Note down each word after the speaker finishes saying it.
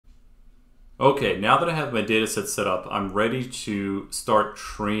Okay, now that I have my data set set up, I'm ready to start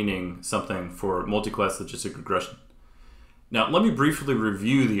training something for multi-class logistic regression. Now, let me briefly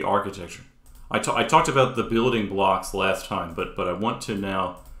review the architecture. I talked about the building blocks last time, but I want to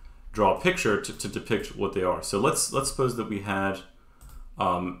now draw a picture to depict what they are. So let's suppose that we had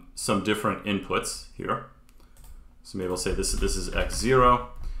some different inputs here. So maybe I'll say this is x0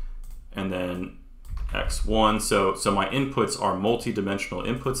 and then x1. So my inputs are multi-dimensional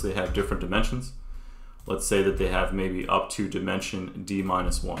inputs. They have different dimensions. Let's say that they have maybe up to dimension d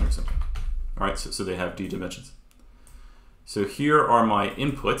minus 1 or something. All right, so they have d dimensions. So here are my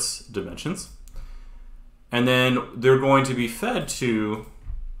inputs dimensions. And then they're going to be fed to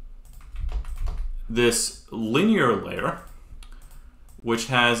this linear layer, which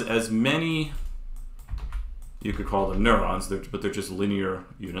has as many, you could call them neurons, but they're just linear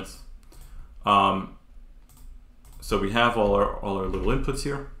units. So we have all our little inputs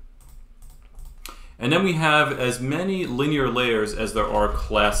here. And then we have as many linear layers as there are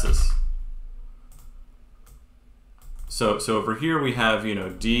classes. So over here we have,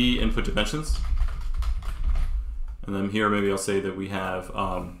 d input dimensions. And then here maybe I'll say that we have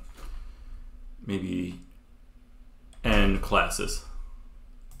maybe n classes.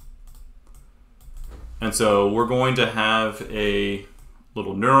 And so we're going to have a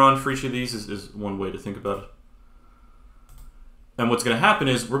little neuron for each of these is one way to think about it. And what's going to happen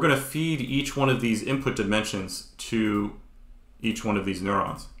is we're going to feed each one of these input dimensions to each one of these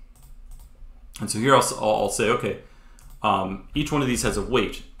neurons. And so here I'll say, okay, each one of these has a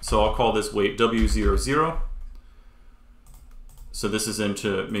weight. So I'll call this weight W00. So this is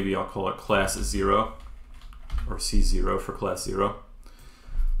into, maybe I'll call it class 0, or C0 for class 0.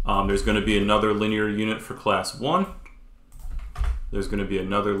 There's going to be another linear unit for class 1. There's going to be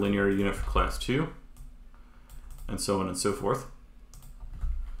another linear unit for class 2, and so on and so forth.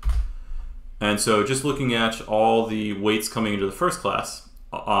 And so just looking at all the weights coming into the first class,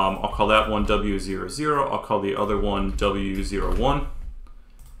 I'll call that one W00, I'll call the other one W01,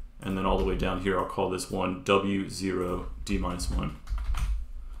 and then all the way down here I'll call this one W0 D minus 1.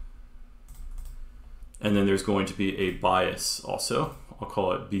 And then there's going to be a bias also. I'll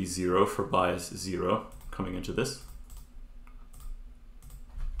call it B0 for bias 0 coming into this.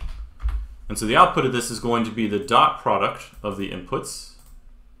 And so the output of this is going to be the dot product of the inputs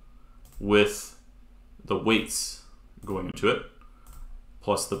with the weights going into it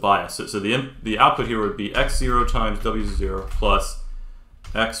plus the bias. So the output here would be x0 times w0 plus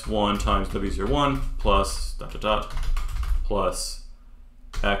x1 times w01 plus dot dot dot plus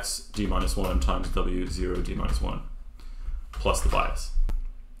x d minus 1 times w0 d minus 1 plus the bias.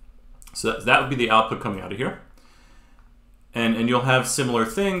 So that would be the output coming out of here. And you'll have similar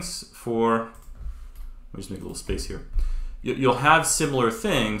things for, let me just make a little space here. You'll have similar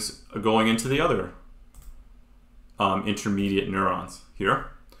things going into the other intermediate neurons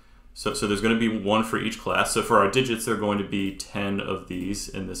here. So there's going to be one for each class. So for our digits, there are going to be 10 of these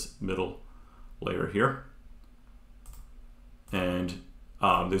in this middle layer here. And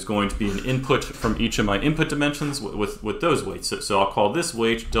there's going to be an input from each of my input dimensions with those weights. So I'll call this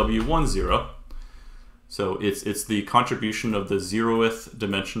weight W10. So it's the contribution of the 0th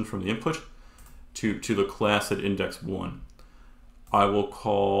dimension from the input to the class at index 1. I will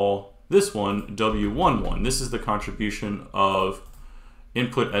call this one W11. This is the contribution of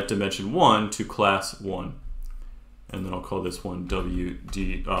input at dimension 1 to class 1. And then I'll call this one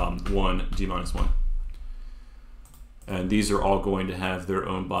WD1 D minus 1. And these are all going to have their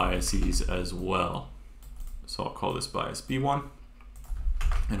own biases as well. So I'll call this bias B1,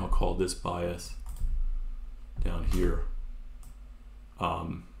 and I'll call this bias down here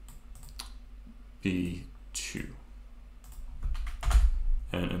B2.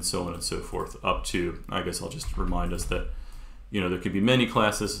 And so on and so forth, up to, I guess I'll just remind us that, there could be many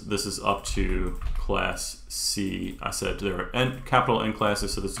classes. This is up to class C. I said there are capital N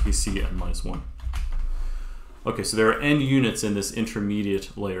classes, so this would be C n minus 1. Okay, so there are n units in this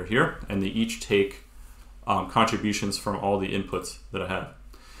intermediate layer here, and they each take contributions from all the inputs that I have.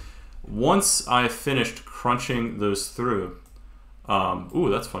 Once I've finished crunching those through, ooh,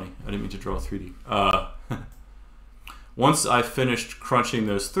 that's funny. I didn't mean to draw 3D. Once I've finished crunching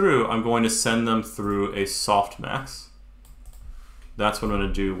those through, I'm going to send them through a softmax. That's what I'm going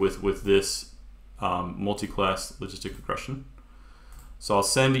to do with this multi-class logistic regression. So I'll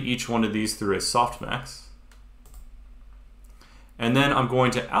send each one of these through a softmax. And then I'm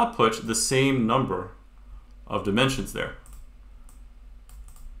going to output the same number of dimensions there.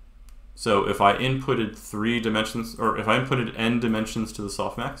 So if I inputted 3 dimensions, or if I inputted n dimensions to the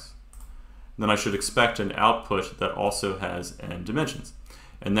softmax, then I should expect an output that also has n dimensions.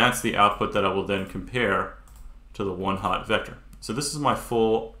 And that's the output that I will then compare to the one hot vector. So this is my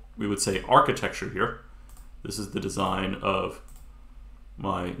full, we would say, architecture here. This is the design of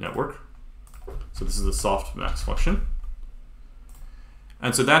my network. So this is the softmax function.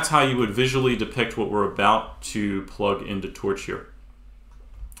 And so that's how you would visually depict what we're about to plug into Torch here.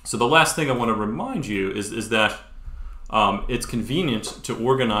 So the last thing I want to remind you is that it's convenient to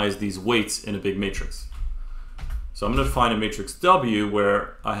organize these weights in a big matrix. So I'm going to define a matrix W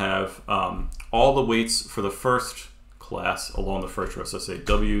where I have all the weights for the first class along the first row. So say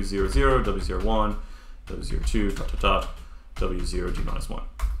W00, W01, W02, dot, dot, dot, W0, D minus 1.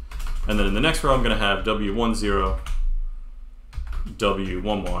 And then in the next row, I'm going to have W10,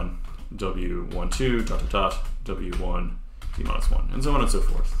 W11, W12, dot, dot, dot, W1, D minus 1, and so on and so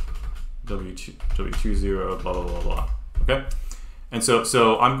forth. W20, blah, blah, blah, blah. Okay? And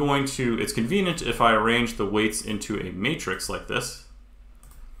so I'm going to, it's convenient if I arrange the weights into a matrix like this,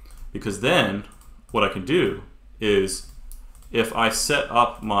 because then what I can do is if I set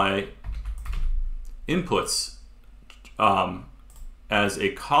up my inputs as a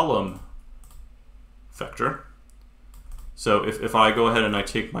column vector, so if I go ahead and I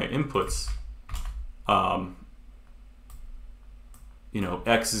take my inputs, you know,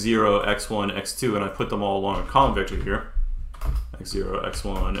 x0, x1, x2, and I put them all along a column vector here, x0,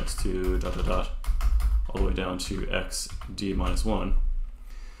 x1, x2, dot, dot, dot, all the way down to xd minus 1.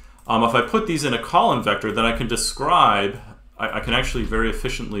 If I put these in a column vector, then I can describe, I can actually very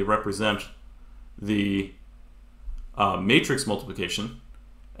efficiently represent the matrix multiplication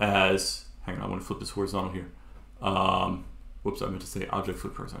as, hang on, I want to flip this horizontal here. Whoops, I meant to say object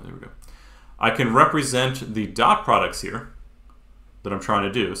flip horizontal, there we go. I can represent the dot products here that I'm trying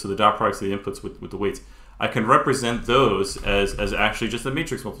to do, so the dot products of the inputs with the weights. I can represent those as actually just a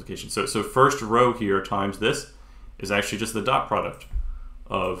matrix multiplication. So first row here times this is actually just the dot product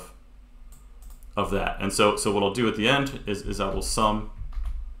of that. And so what I'll do at the end is I will sum,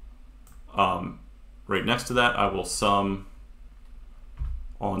 right next to that, I will sum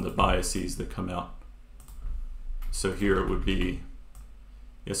on the biases that come out. So here it would be,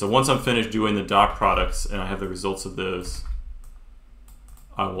 yeah, so once I'm finished doing the dot products and I have the results of those,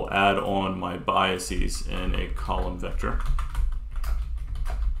 I will add on my biases in a column vector.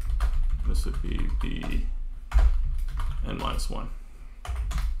 This would be b n minus 1.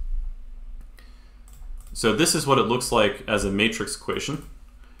 So this is what it looks like as a matrix equation.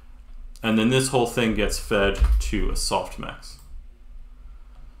 And then this whole thing gets fed to a softmax.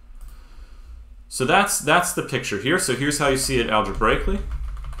 So that's the picture here. So here's how you see it algebraically.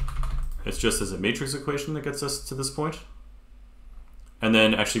 It's just as a matrix equation that gets us to this point. And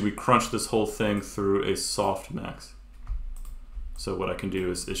then actually we crunch this whole thing through a softmax. So what I can do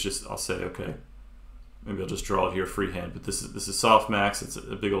is just, I'll say, okay, maybe I'll just draw it here freehand, but this is softmax. It's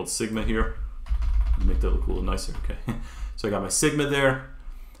a big old sigma here. Make that look a little nicer, okay. So I got my sigma there,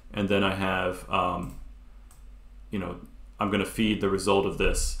 and then I have, you know, I'm going to feed the result of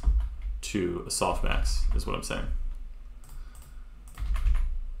this to a softmax, is what I'm saying.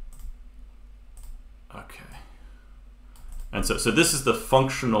 Okay. And so this is the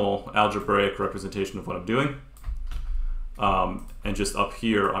functional algebraic representation of what I'm doing. And just up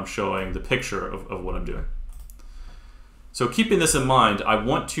here, I'm showing the picture of what I'm doing. So keeping this in mind, I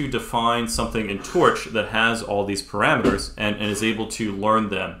want to define something in Torch that has all these parameters and is able to learn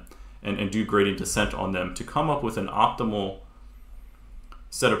them and do gradient descent on them to come up with an optimal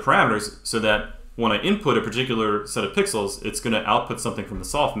set of parameters so that when I input a particular set of pixels, it's going to output something from the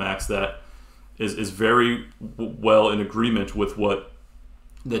softmax that is very well in agreement with what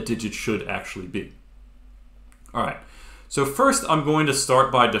that digit should actually be. All right, so first I'm going to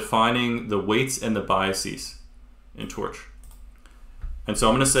start by defining the weights and the biases in Torch. And so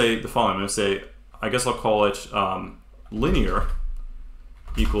I'm going to say the following. I'm going to say, I guess I'll call it linear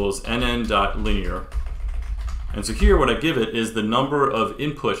equals nn.linear. And so here what I give it is the number of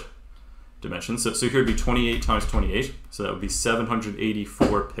input dimensions. So here would be 28 times 28. So that would be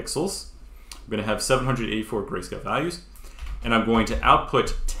 784 pixels. I'm going to have 784 grayscale values. And I'm going to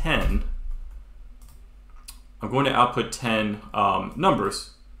output 10. I'm going to output 10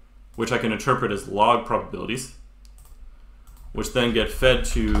 numbers, which I can interpret as log probabilities, which then get fed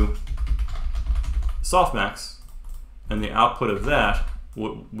to softmax, and the output of that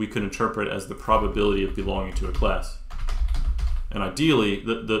we could interpret as the probability of belonging to a class. And ideally,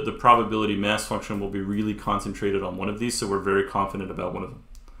 the probability mass function will be really concentrated on one of these, so we're very confident about one of them.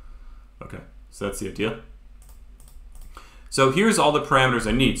 Okay, so that's the idea. So here's all the parameters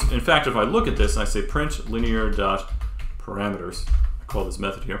I need. In fact, if I look at this and I say print linear.parameters, I call this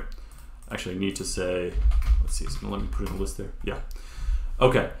method here. Actually, I need to say, let's see, so let me put in a list there. Yeah.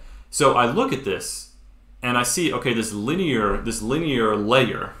 Okay, so I look at this and I see, okay, this linear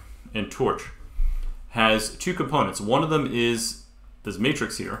layer in Torch has two components. One of them is this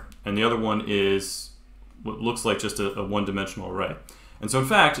matrix here, and the other one is what looks like just a one-dimensional array. And so in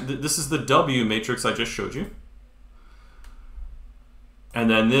fact, this is the W matrix I just showed you. And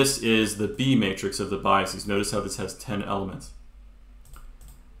then this is the B matrix of the biases. Notice how this has 10 elements.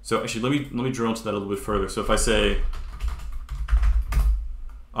 So actually, let me drill into that a little bit further. So if I say,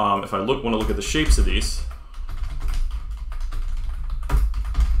 if I want to look at the shapes of these,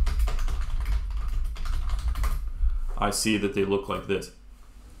 I see that they look like this.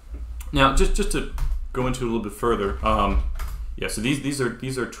 Now, just to go into it a little bit further, yeah. So these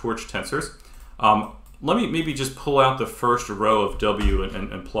are Torch tensors. Let me maybe just pull out the first row of W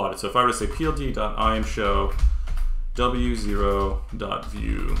and plot it. So if I were to say pld.imshow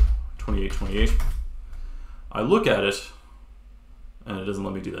w0.view 2828, I look at it, and it doesn't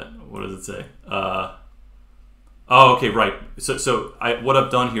let me do that. What does it say? Oh, okay, right. So what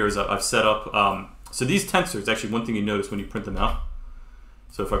I've done here is I've set up. So these tensors, actually, one thing you notice when you print them out.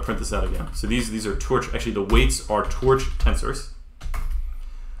 So if I print this out again, so these are Torch. Actually, the weights are Torch tensors.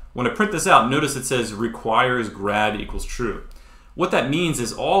 When I print this out, notice it says requires grad equals true. What that means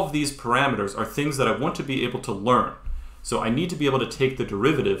is all of these parameters are things that I want to be able to learn. So I need to be able to take the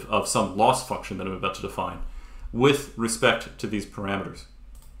derivative of some loss function that I'm about to define with respect to these parameters.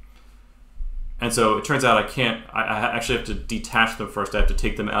 And so it turns out I actually have to detach them first. I have to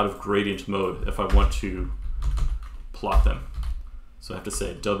take them out of gradient mode if I want to plot them. So I have to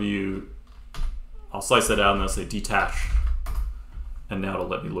say W, I'll slice that out and I'll say detach. And now it'll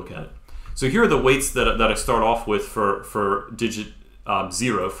let me look at it. So here are the weights that I start off with for digit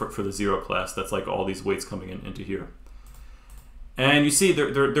 0, for the 0 class. That's like all these weights coming into here. And you see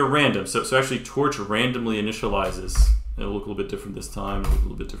they're random. So actually Torch randomly initializes. It'll look a little bit different this time, it'll look a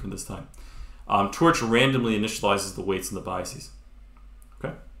little bit different this time. Torch randomly initializes the weights and the biases.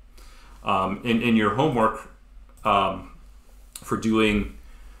 Okay. In your homework for doing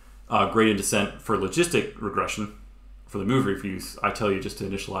gradient descent for logistic regression, for the move reviews, I tell you just to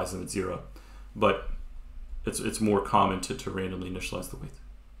initialize them at 0, but it's more common to randomly initialize the weight.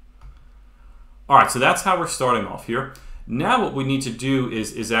 All right, so that's how we're starting off here. Now what we need to do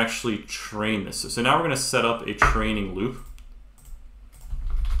is actually train this. So now we're going to set up a training loop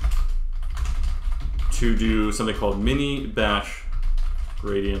to do something called mini bash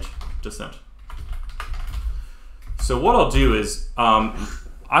gradient descent. So what I'll do is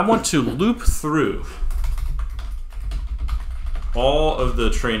I want to loop through all of the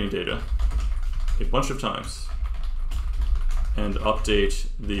training data a bunch of times and update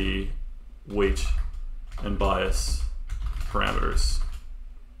the weight and bias parameters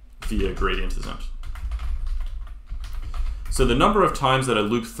via gradient descent. So the number of times that I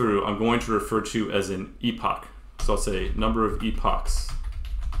loop through, I'm going to refer to as an epoch. So I'll say number of epochs.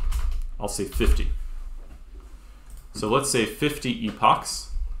 I'll say 50. So let's say 50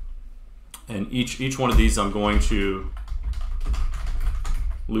 epochs, and each one of these I'm going to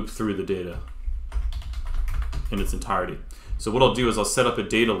loop through the data in its entirety. So what I'll do is I'll set up a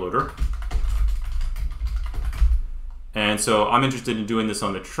data loader. And so I'm interested in doing this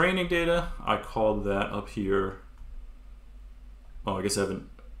on the training data. I called that up here. Oh, I guess I haven't.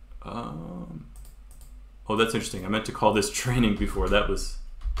 Oh, that's interesting. I meant to call this training before. That was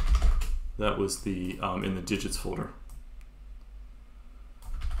the in the digits folder.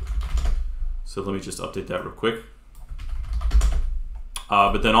 So let me just update that real quick.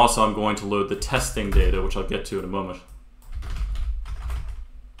 But then also I'm going to load the testing data, which I'll get to in a moment.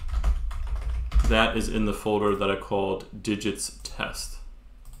 That is in the folder that I called digits test.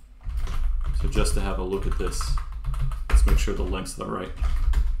 So just to have a look at this, let's make sure the lengths are right.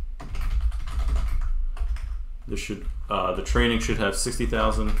 This should the training should have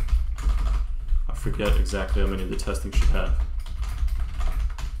 60,000. I forget exactly how many the testing should have.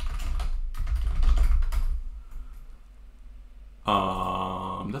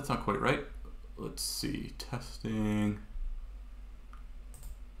 That's not quite right. Let's see, testing.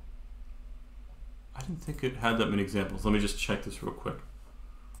 I didn't think it had that many examples. Let me just check this real quick.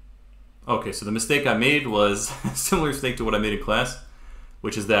 Okay, so the mistake I made was a similar mistake to what I made in class,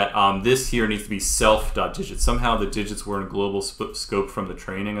 which is that this here needs to be self.digits. Somehow the digits were in global scope from the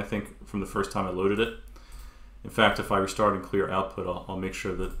training, I think, from the first time I loaded it. In fact, if I restart and clear output, I'll make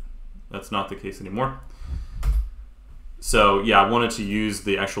sure that that's not the case anymore. So yeah, I wanted to use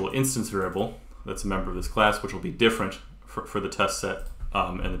the actual instance variable that's a member of this class, which will be different for the test set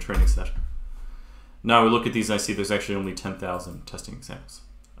and the training set. Now we look at these and I see there's actually only 10,000 testing examples.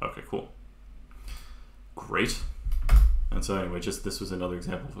 Okay, cool. Great. And so anyway, just this was another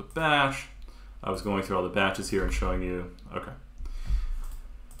example of a batch. I was going through all the batches here and showing you, okay.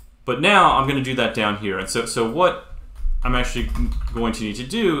 But now I'm going to do that down here. And so what I'm actually going to need to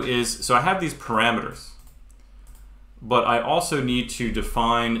do is, so I have these parameters, but I also need to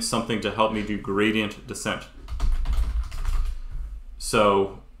define something to help me do gradient descent.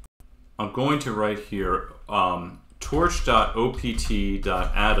 So I'm going to write here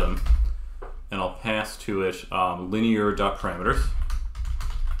torch.opt.atom, and I'll pass to it linear.parameters,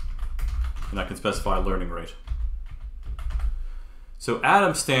 and I can specify learning rate. So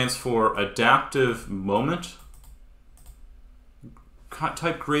ATOM stands for adaptive moment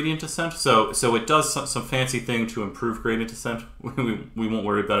type gradient descent. So it does some fancy thing to improve gradient descent. We won't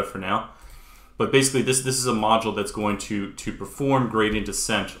worry about it for now. But basically this is a module that's going to perform gradient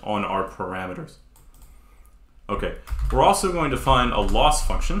descent on our parameters. Okay, we're also going to find a loss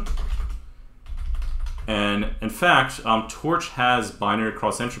function. And in fact, Torch has binary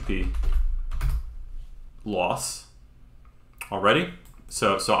cross entropy loss already.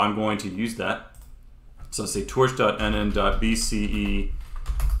 So I'm going to use that. So say torch.nn.bce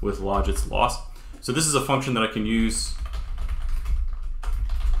with logits loss. So this is a function that I can use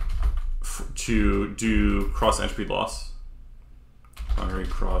to do cross entropy loss, binary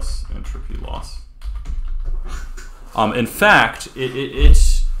cross entropy loss. In fact,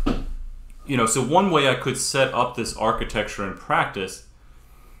 it's, you know, so one way I could set up this architecture in practice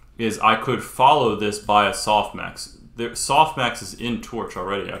is I could follow this by a softmax. Softmax is in Torch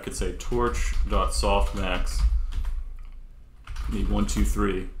already. I could say torch.softmax need 1, 2,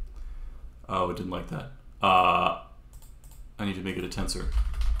 3. Oh, it didn't like that. I need to make it a tensor.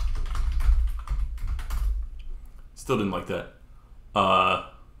 Still didn't like that. Oh,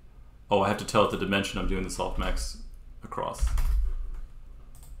 I have to tell it the dimension I'm doing the softmax across.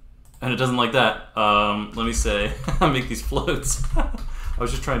 And it doesn't like that. Let me say, make these floats. I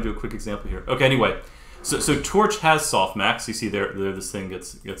was just trying to do a quick example here. Okay, anyway. So Torch has softmax. You see there this thing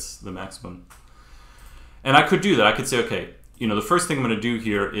gets the maximum. And I could do that. I could say, okay, you know, the first thing I'm going to do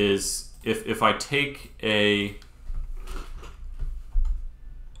here is if I take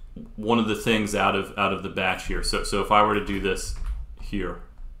one of the things out of the batch here. So if I were to do this here,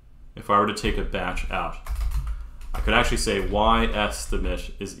 if I were to take a batch out, I could actually say y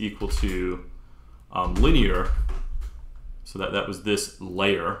estimate is equal to linear. So that was this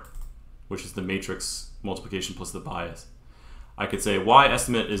layer, which is the matrix multiplication plus the bias. I could say y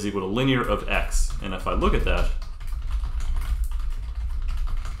estimate is equal to linear of x. And if I look at that,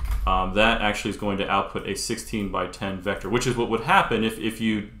 that actually is going to output a 16 by 10 vector, which is what would happen if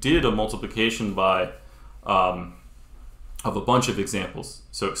you did a multiplication by of a bunch of examples.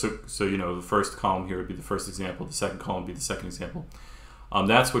 So you know, the first column here would be the first example, the second column would be the second example.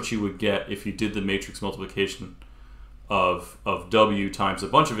 That's what you would get if you did the matrix multiplication of W times a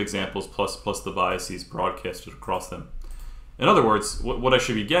bunch of examples plus the biases broadcasted across them. In other words, what I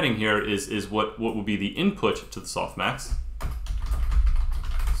should be getting here is what would be the input to the softmax.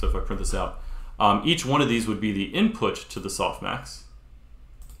 So if I print this out, each one of these would be the input to the softmax.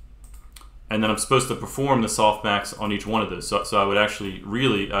 And then I'm supposed to perform the softmax on each one of those. So I would actually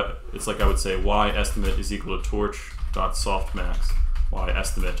really, it's like I would say y estimate is equal to torch.softmax y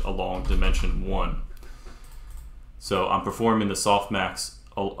estimate along dimension 1. So I'm performing the softmax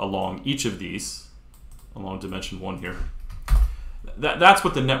along each of these, along dimension 1 here. That's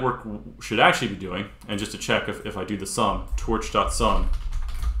what the network should actually be doing. And just to check, if I do the sum, torch.sum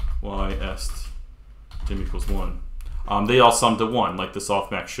y est dim equals 1. They all sum to 1, like the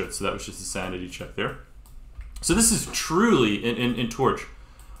softmax should. So that was just a sanity check there. So this is truly, in Torch,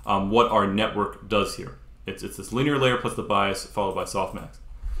 what our network does here. It's this linear layer plus the bias followed by softmax.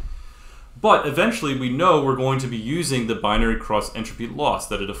 But eventually we know we're going to be using the binary cross entropy loss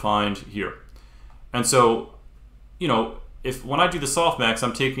that I defined here. And so, you know, when I do the softmax,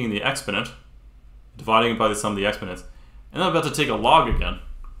 I'm taking the exponent, dividing it by the sum of the exponents, and then I'm about to take a log again.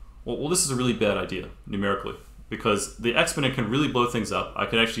 Well, this is a really bad idea, numerically, because the exponent can really blow things up. I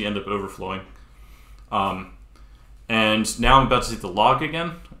could actually end up overflowing. And now I'm about to take the log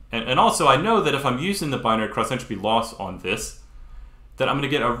again. And also, I know that if I'm using the binary cross entropy loss on this, that I'm going to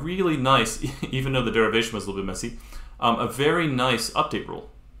get a really nice, even though the derivation was a little bit messy, a very nice update rule.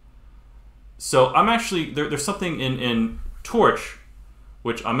 So I'm actually, there's something in Torch,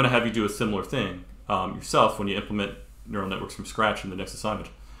 which I'm going to have you do a similar thing yourself when you implement neural networks from scratch in the next assignment.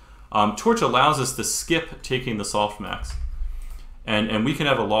 Torch allows us to skip taking the softmax. And we can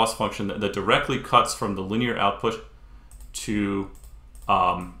have a loss function that directly cuts from the linear output to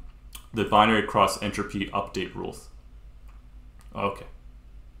the binary cross entropy update rules. Okay.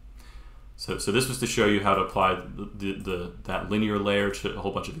 So this was to show you how to apply that linear layer to a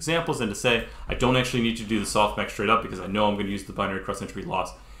whole bunch of examples, and to say I don't actually need to do the softmax straight up because I know I'm going to use the binary cross-entropy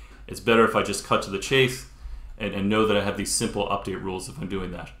loss. It's better if I just cut to the chase and know that I have these simple update rules if I'm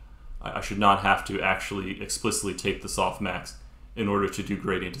doing that. I should not have to actually explicitly take the softmax in order to do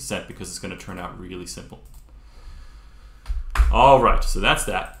gradient descent because it's going to turn out really simple. All right, so that's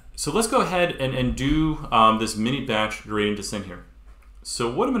that. So let's go ahead and do this mini batch gradient descent here.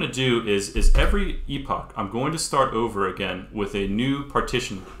 So what I'm going to do is every epoch, I'm going to start over again with a new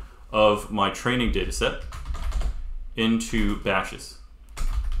partition of my training data set into batches.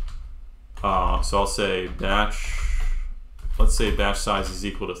 So I'll say batch, let's say batch size is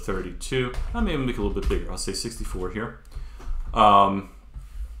equal to 32. I may make it a little bit bigger. I'll say 64 here.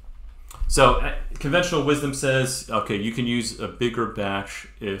 So conventional wisdom says, okay, you can use a bigger batch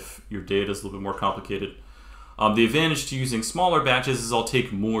if your data is a little bit more complicated. The advantage to using smaller batches is I'll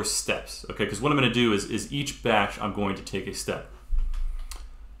take more steps, okay? Because what I'm going to do is each batch I'm going to take a step.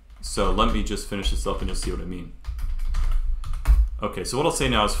 So let me just finish this up and you'll see what I mean. Okay, so what I'll say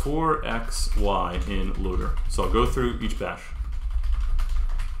now is 4xy in loader. So I'll go through each batch.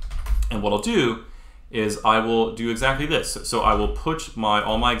 And what I'll do is I will do exactly this. So I will put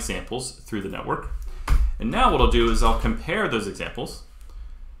all my examples through the network. And now what I'll do is I'll compare those examples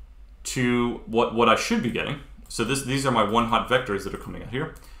to what I should be getting. So these are my one hot vectors that are coming out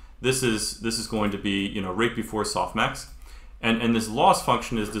here. This is going to be, you know, right before softmax. And this loss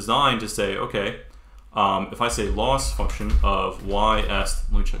function is designed to say, okay, if I say loss function of ys,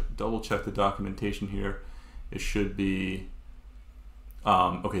 let me double check the documentation here. It should be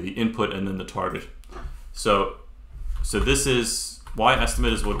okay, the input and then the target. So this is y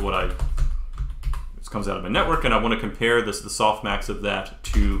estimate is what this comes out of my network, and I want to compare the softmax of that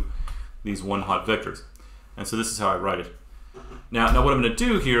to these one hot vectors. And so this is how I write it. Now what I'm going to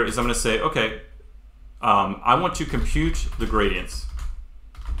do here is I'm going to say, okay, I want to compute the gradients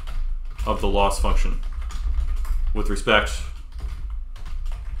of the loss function with respect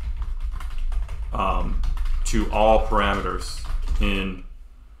to all parameters in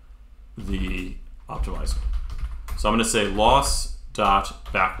the optimizer. So I'm going to say loss dot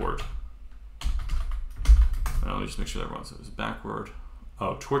backward. Now let me just make sure that runs. So it's backward.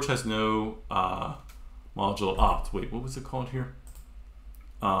 Oh, Torch has no module opt. Wait, what was it called here?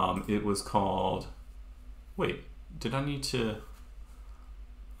 It was called. Wait, did I need to?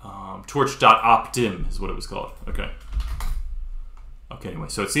 Torch.optim is what it was called. Okay. Okay, anyway,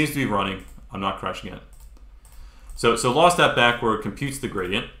 so it seems to be running. I'm not crashing it. So loss.backward computes the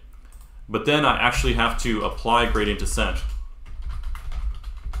gradient, but then I actually have to apply gradient descent.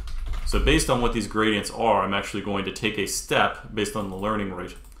 So based on what these gradients are, I'm actually going to take a step based on the learning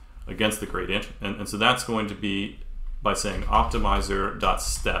rate against the gradient. And so that's going to be by saying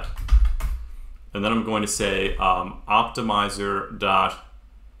optimizer.step. And then I'm going to say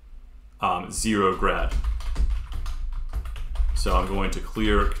optimizer.0 grad. So I'm going to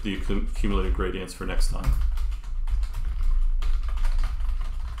clear the accumulated gradients for next time.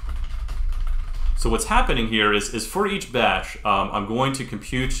 So what's happening here is for each batch, I'm going to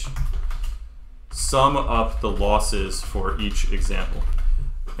compute, sum up the losses for each example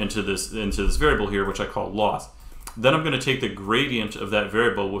into this variable here, which I call loss. Then I'm going to take the gradient of that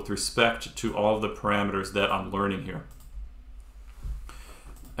variable with respect to all of the parameters that I'm learning here.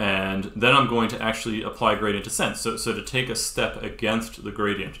 And then I'm going to actually apply gradient descent. So to take a step against the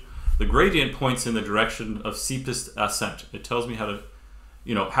gradient. The gradient points in the direction of steepest ascent. It tells me how to,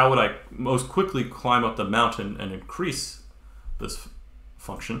 you know, how would I most quickly climb up the mountain and increase this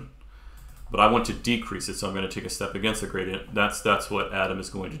function. But I want to decrease it, so I'm going to take a step against the gradient. That's what Adam is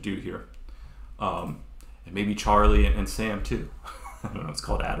going to do here. And maybe Charlie and Sam too. I don't know, it's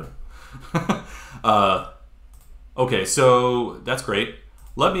called Adam. Okay, so that's great.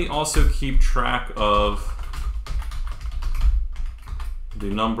 Let me also keep track of the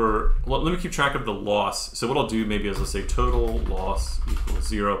number. Let me keep track of the loss. So what I'll do maybe is I'll say total loss equals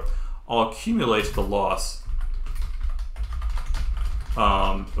 0. I'll accumulate the loss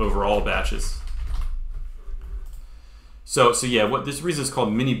over all batches. So yeah, what this reason is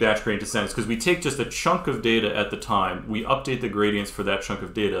called mini batch gradient descent is because we take just a chunk of data at the time, we update the gradients for that chunk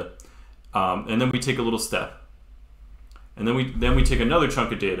of data, and then we take a little step. And then we take another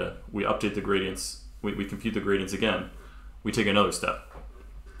chunk of data, we update the gradients, we compute the gradients again, we take another step.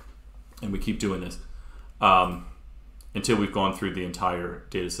 And we keep doing this until we've gone through the entire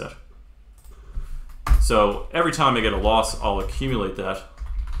data set. So every time I get a loss, I'll accumulate that.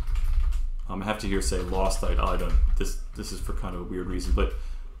 I have to here say loss item. This is for kind of a weird reason, but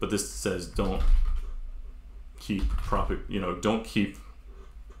this says don't keep don't keep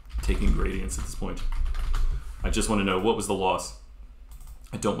taking gradients at this point. I just want to know what was the loss.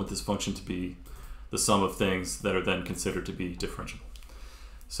 I don't want this function to be the sum of things that are then considered to be differentiable.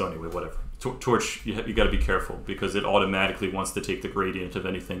 So anyway, whatever. Torch, you got to be careful because it automatically wants to take the gradient of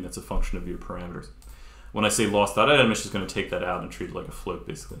anything that's a function of your parameters. When I say loss.item, it's just going to take that out and treat it like a float,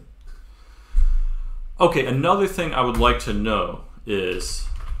 basically. Okay, another thing I would like to know is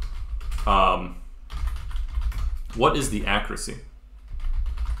what is the accuracy?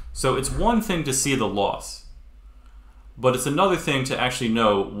 So it's one thing to see the loss, but it's another thing to actually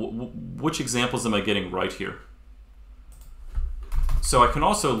know which examples am I getting right here. So I can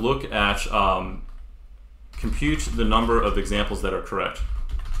also look at compute the number of examples that are correct.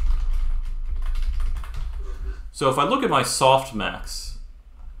 So if I look at my softmax,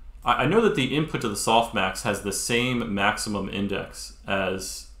 I know that the input to the softmax has the same maximum index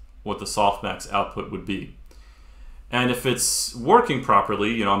as what the softmax output would be. And if it's working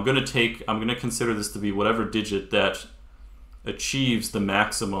properly, you know, I'm going to consider this to be whatever digit that achieves the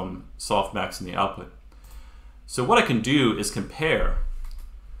maximum softmax in the output. So what I can do is compare.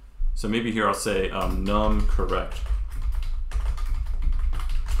 So maybe here I'll say num correct.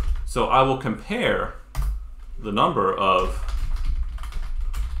 So I will compare the number of,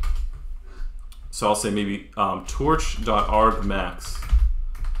 so I'll say maybe torch.argmax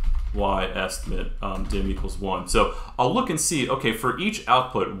y estimate dim equals 1. So I'll look and see, okay, for each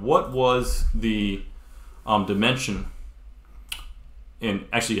output, what was the dimension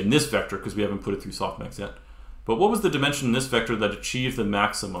actually in this vector, because we haven't put it through softmax yet, but what was the dimension in this vector that achieved the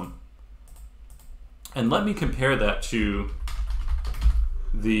maximum? And let me compare that to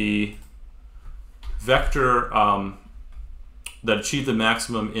the vector that achieved the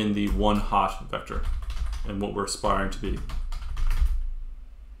maximum in the one hot vector and what we're aspiring to be.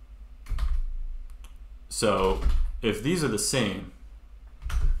 So if these are the same,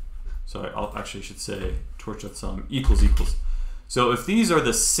 so I'll actually should say torch.sum equals equals. So if these are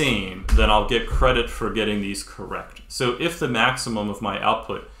the same, then I'll get credit for getting these correct. So if the maximum of my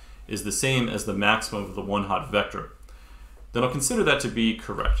output is the same as the maximum of the one hot vector, then I'll consider that to be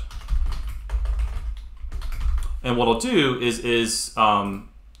correct. And what I'll do is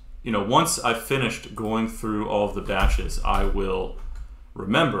you know, once I've finished going through all of the batches, I will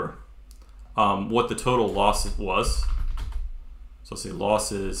remember what the total loss was. So I'll say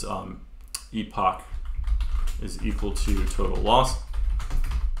loss is epoch is equal to total loss.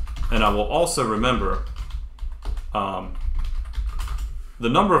 And I will also remember the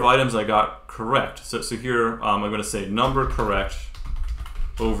number of items I got correct. So here I'm going to say number correct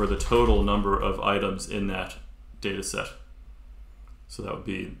over the total number of items in that data set. So that would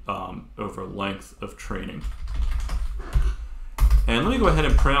be over length of training. And let me go ahead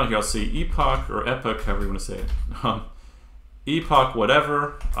and print out here. I'll say epoch or epoch, however you want to say it. Epoch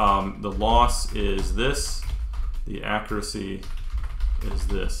whatever, the loss is this, the accuracy is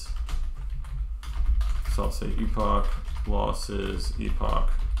this. So I'll say epoch, loss is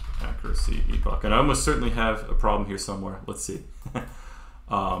epoch, accuracy, epoch. And I almost certainly have a problem here somewhere. Let's see.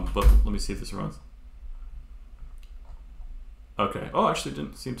 But let me see if this runs. Okay. Oh, actually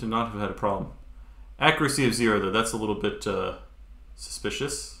didn't seem to not have had a problem. Accuracy of 0 though, that's a little bit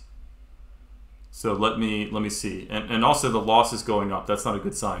suspicious. So let me see. And also the loss is going up. That's not a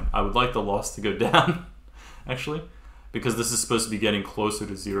good sign. I would like the loss to go down, actually, because this is supposed to be getting closer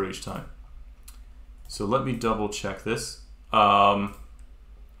to 0 each time. So let me double check this. I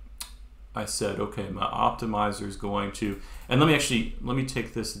said, okay, my optimizer is going to, and let me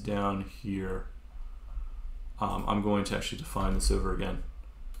take this down here. I'm going to actually define this over again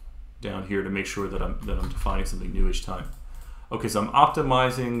down here to make sure that I'm defining something new each time. Okay, so I'm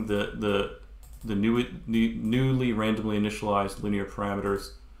optimizing the newly randomly initialized linear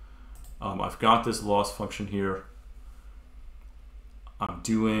parameters. I've got this loss function here. I'm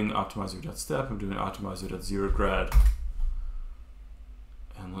doing optimizer.step, I'm doing optimizer.zeroGrad.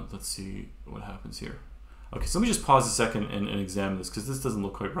 And let's see what happens here. Okay, so let me just pause a second and examine this, because this doesn't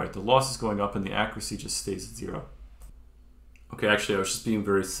look quite right. The loss is going up and the accuracy just stays at 0. Okay, actually I was just being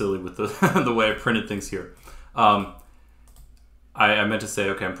very silly with the, the way I printed things here. I meant to say,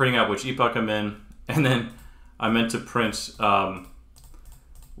 okay, I'm printing out which epoch I'm in, and then I meant to print, well,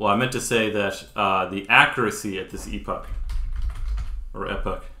 I meant to say that the accuracy at this epoch, or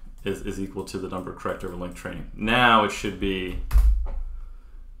epoch, is equal to the number correct over length training. Now it should be,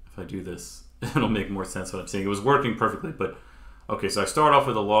 if I do this, it'll make more sense what I'm saying. It was working perfectly, but okay, so I start off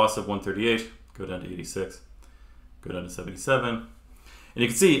with a loss of 138, go down to 86, go down to 77. And you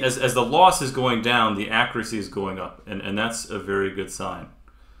can see as the loss is going down, the accuracy is going up, and that's a very good sign.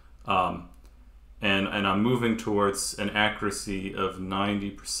 and I'm moving towards an accuracy of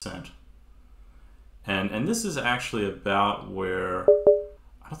 90%. And this is actually about where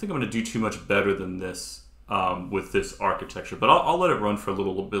I don't think I'm going to do too much better than this with this architecture, but I'll let it run for a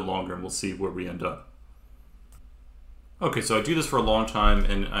little bit longer and we'll see where we end up. Okay, so I do this for a long time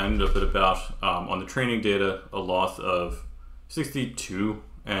and I end up at about, on the training data, a loss of 62,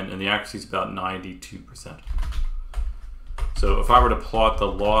 and the accuracy is about 92%. So if I were to plot the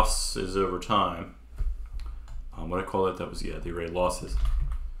losses over time, what I call it, that was, yeah, the array losses.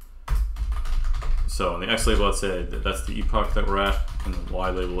 So on the X label, I'd say that that's the epoch that we're at, and the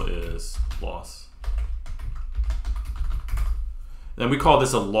Y label is loss. Then we call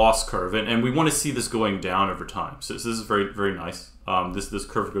this a loss curve, and we want to see this going down over time. So this is very, very nice. This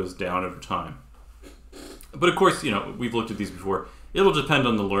curve goes down over time. But of course, you know, we've looked at these before. It'll depend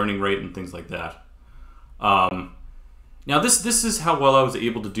on the learning rate and things like that. Now this is how well I was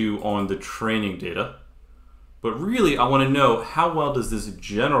able to do on the training data. But really, I want to know how well does this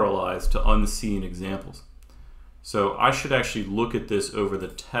generalize to unseen examples. So I should actually look at this over the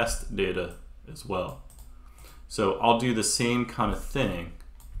test data as well. So I'll do the same kind of thing,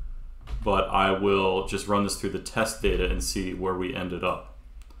 but I will just run this through the test data and see where we ended up.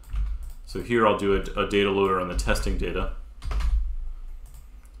 So here I'll do a data loader on the testing data.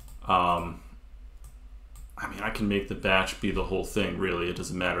 I mean, I can make the batch be the whole thing, really. It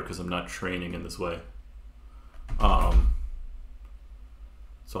doesn't matter because I'm not training in this way.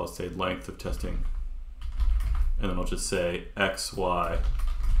 So I'll say length of testing, and then I'll just say x, y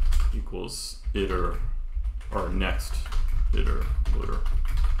equals iter, or next iter loader.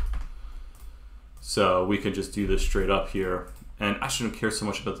 So we can just do this straight up here. And I shouldn't care so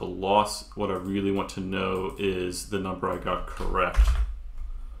much about the loss. What I really want to know is the number I got correct.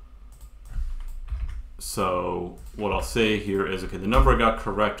 So what I'll say here is, okay, the number I got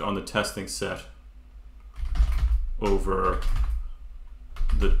correct on the testing set over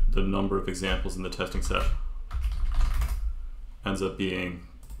the number of examples in the testing set ends up being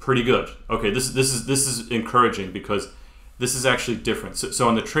pretty good. Okay, this is encouraging because this is actually different. So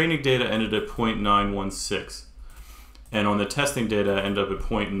on the training data ended at 0.916, and on the testing data ended up at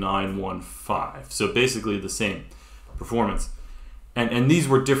 0.915. So basically the same performance. And these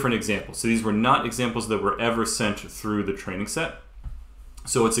were different examples. So these were not examples that were ever sent through the training set.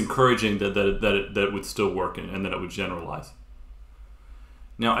 So it's encouraging that it would still work and that it would generalize.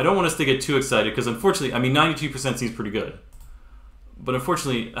 Now, I don't want us to get too excited because unfortunately, I mean, 92% seems pretty good. But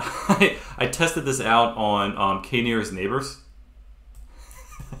unfortunately, I tested this out on k-nearest neighbors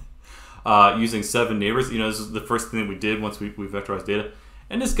using 7 neighbors. You know, this is the first thing that we did once we vectorized data.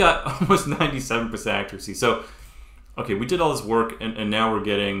 And this got almost 97% accuracy. So, okay, we did all this work and now we're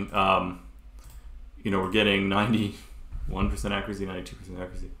getting, you know, we're getting 91% accuracy, 92%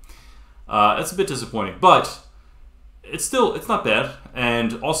 accuracy. That's a bit disappointing, but it's not bad.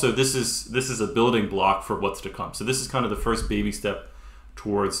 And also this is a building block for what's to come. So this is kind of the first baby step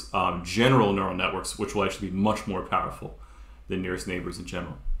towards general neural networks, which will actually be much more powerful than nearest neighbors in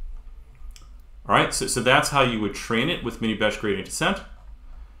general. All right, so that's how you would train it with mini batch gradient descent.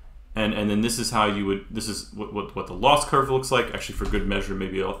 And then this is how you would, this is what the loss curve looks like. Actually, for good measure,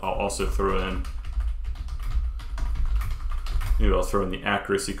 maybe I'll also throw in, the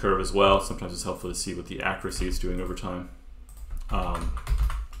accuracy curve as well. Sometimes it's helpful to see what the accuracy is doing over time.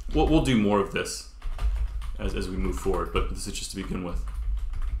 We'll do more of this as we move forward, but this is just to begin with.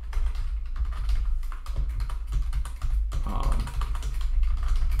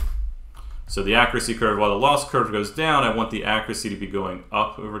 So the accuracy curve, while the loss curve goes down, I want the accuracy to be going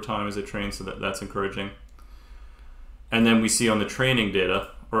up over time as it trains, so that's encouraging. And then we see on the training data,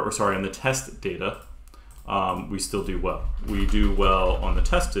 or sorry, on the test data, we still do well. We do well on the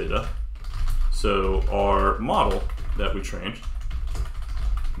test data. So our model that we trained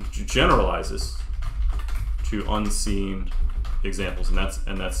generalizes to unseen examples, and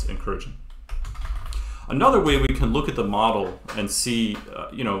that's encouraging. Another way we can look at the model and see,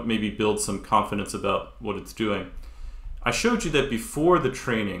 maybe build some confidence about what it's doing. I showed you that before the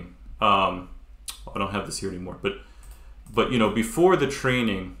training, I don't have this here anymore, but before the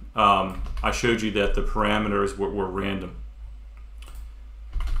training, I showed you that the parameters were random.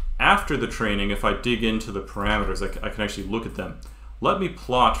 After the training, if I dig into the parameters, I can actually look at them. Let me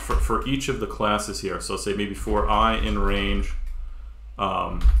plot for each of the classes here. So I'll say maybe for I in range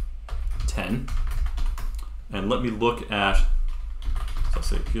 10. And let me look at, so I'll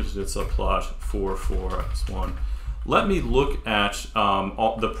say putative subplot 4, 4, x1. Let me look at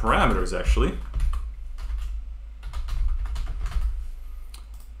all the parameters actually.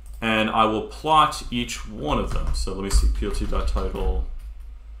 And I will plot each one of them. So let me see, plt.title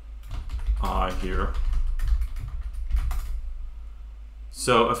I here.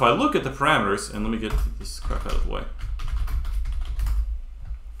 So if I look at the parameters, and let me get this crap out of the way.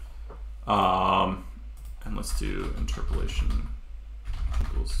 And let's do interpolation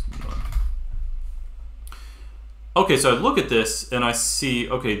equals none. Okay, so I look at this and I see,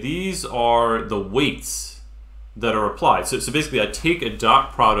 okay, these are the weights that are applied. So basically I take a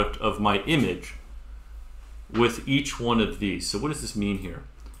dot product of my image with each one of these. So what does this mean here?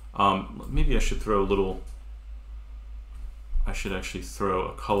 Maybe I should throw a little, I should actually throw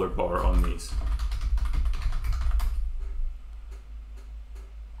a color bar on these.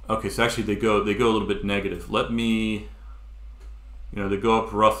 Okay, so actually they go a little bit negative. Let me, they go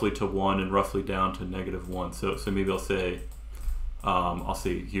up roughly to 1 and roughly down to -1. So maybe I'll say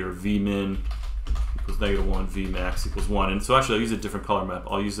here Vmin equals -1, Vmax equals 1. And so actually I'll use a different color map.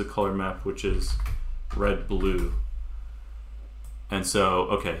 I'll use the color map which is red, blue. And so,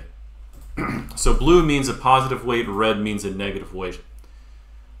 okay. So blue means a positive weight, red means a negative weight.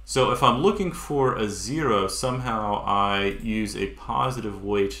 So if I'm looking for a 0, somehow I use a positive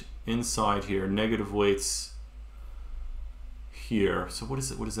weight inside here, negative weights here. So what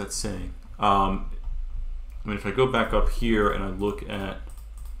is that saying? I mean, if I go back up here and I look at,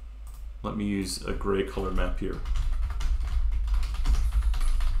 let me use a gray color map here.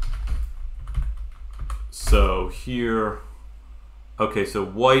 So here, okay, so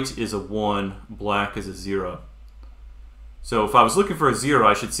white is a 1, black is a 0. So if I was looking for a 0,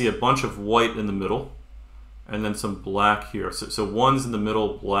 I should see a bunch of white in the middle and then some black here. So 1's in the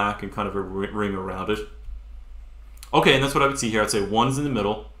middle, black, and kind of a ring around it. Okay, and that's what I would see here. I'd say 1's in the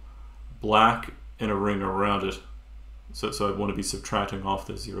middle, black, and a ring around it. So I'd want to be subtracting off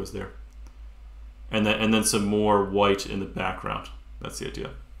the zeros there. And then some more white in the background. That's the idea.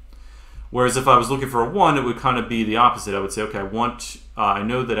 Whereas if I was looking for a 1, it would kind of be the opposite. I would say, okay, I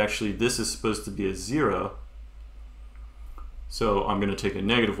know that actually this is supposed to be a 0. So I'm going to take a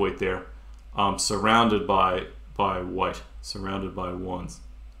negative weight there, surrounded by white, surrounded by 1s.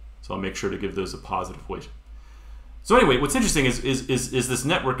 So I'll make sure to give those a positive weight. So anyway, what's interesting is this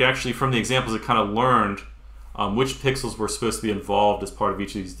network actually, from the examples, it kind of learned which pixels were supposed to be involved as part of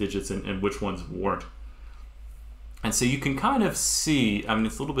each of these digits and which ones weren't. And so you can kind of see, I mean,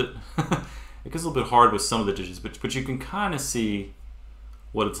 it's a little bit, it gets a little bit hard with some of the digits, but you can kind of see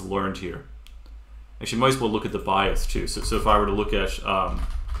what it's learned here. Actually, might as well look at the bias too. So if I were to look at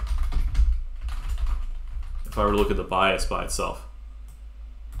the bias by itself,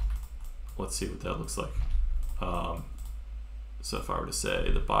 let's see what that looks like. So if I were to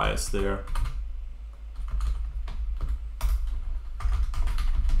say the bias there,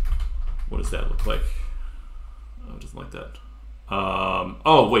 what does that look like? Oh, it doesn't like that.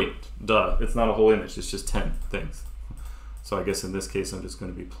 Oh wait, duh! It's not a whole image. It's just 10 things. So I guess in this case, I'm just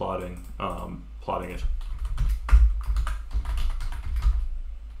going to be plotting it.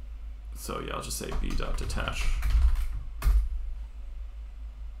 So yeah, I'll just say b.detach.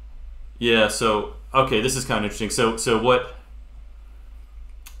 Yeah. So okay, this is kind of interesting. So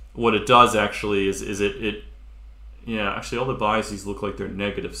what it does actually is it yeah, actually all the biases look like they're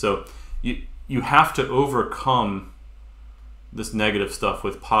negative. So you have to overcome this negative stuff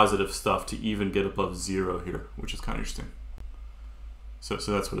with positive stuff to even get above 0 here, which is kind of interesting. So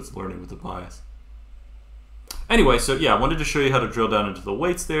that's what it's learning with the bias. Anyway, so yeah, I wanted to show you how to drill down into the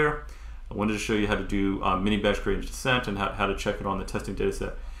weights there. I wanted to show you how to do mini batch gradient descent and how to check it on the testing data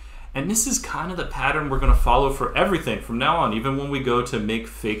set. And this is kind of the pattern we're going to follow for everything from now on, even when we go to make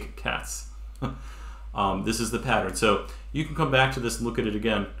fake cats. This is the pattern. So you can come back to this and look at it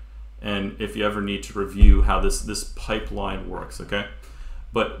again, and if you ever need to review how this pipeline works, okay?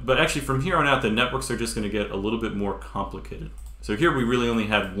 But actually from here on out, the networks are just going to get a little bit more complicated. So here we really only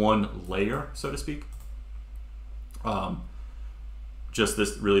had one layer, so to speak. Just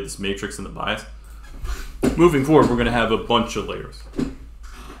this matrix and the bias. Moving forward, we're going to have a bunch of layers.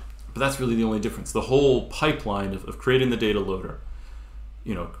 But that's really the only difference. The whole pipeline of creating the data loader,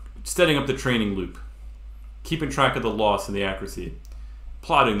 setting up the training loop, keeping track of the loss and the accuracy,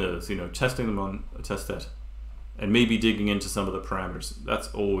 plotting those, testing them on a test set, and maybe digging into some of the parameters. That's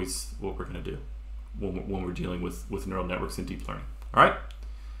always what we're going to do when we're dealing with neural networks and deep learning. All right?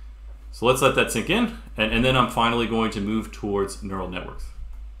 So let's let that sink in, and then I'm finally going to move towards neural networks.